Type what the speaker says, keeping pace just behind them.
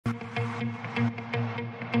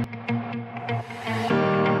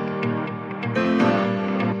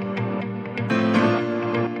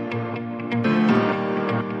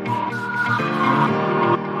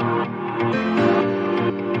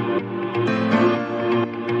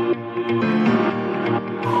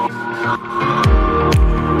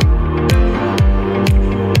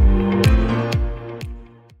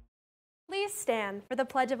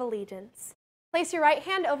Pledge of Allegiance. Place your right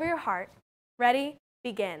hand over your heart. Ready,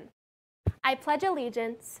 begin. I pledge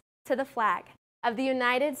allegiance to the flag of the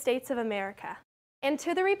United States of America and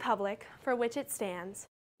to the republic for which it stands,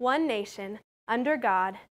 one nation, under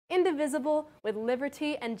God, indivisible, with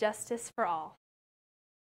liberty and justice for all.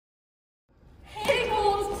 Hey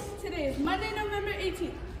Colts! Today is Monday, November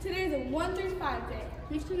 18th. Today is a 135 day.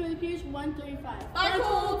 Please turn to the page 135. Bye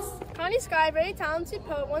Colts! Connie Sky, a very talented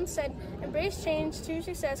poet, once said, "Embrace change to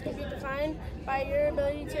success can be defined by your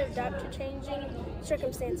ability to adapt to changing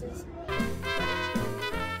circumstances."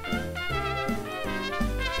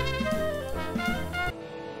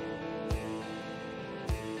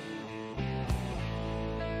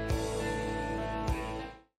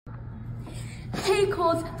 Hey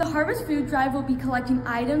Colts, the Harvest Food Drive will be collecting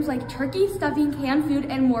items like turkey, stuffing, canned food,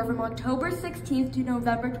 and more from October 16th to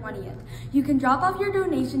November 20th. You can drop off your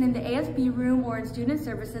donation in the ASB room or in Student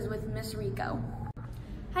Services with Miss Rico.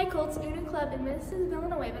 Hi Colts, Student Club in Mrs.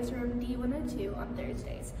 Villanueva's room D102 on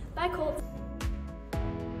Thursdays. Bye Colts!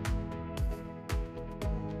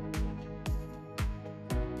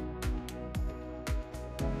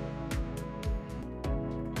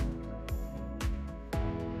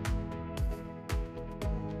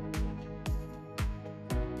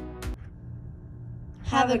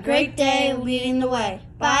 Have a great day leading the way.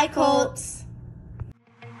 Bye, Colts.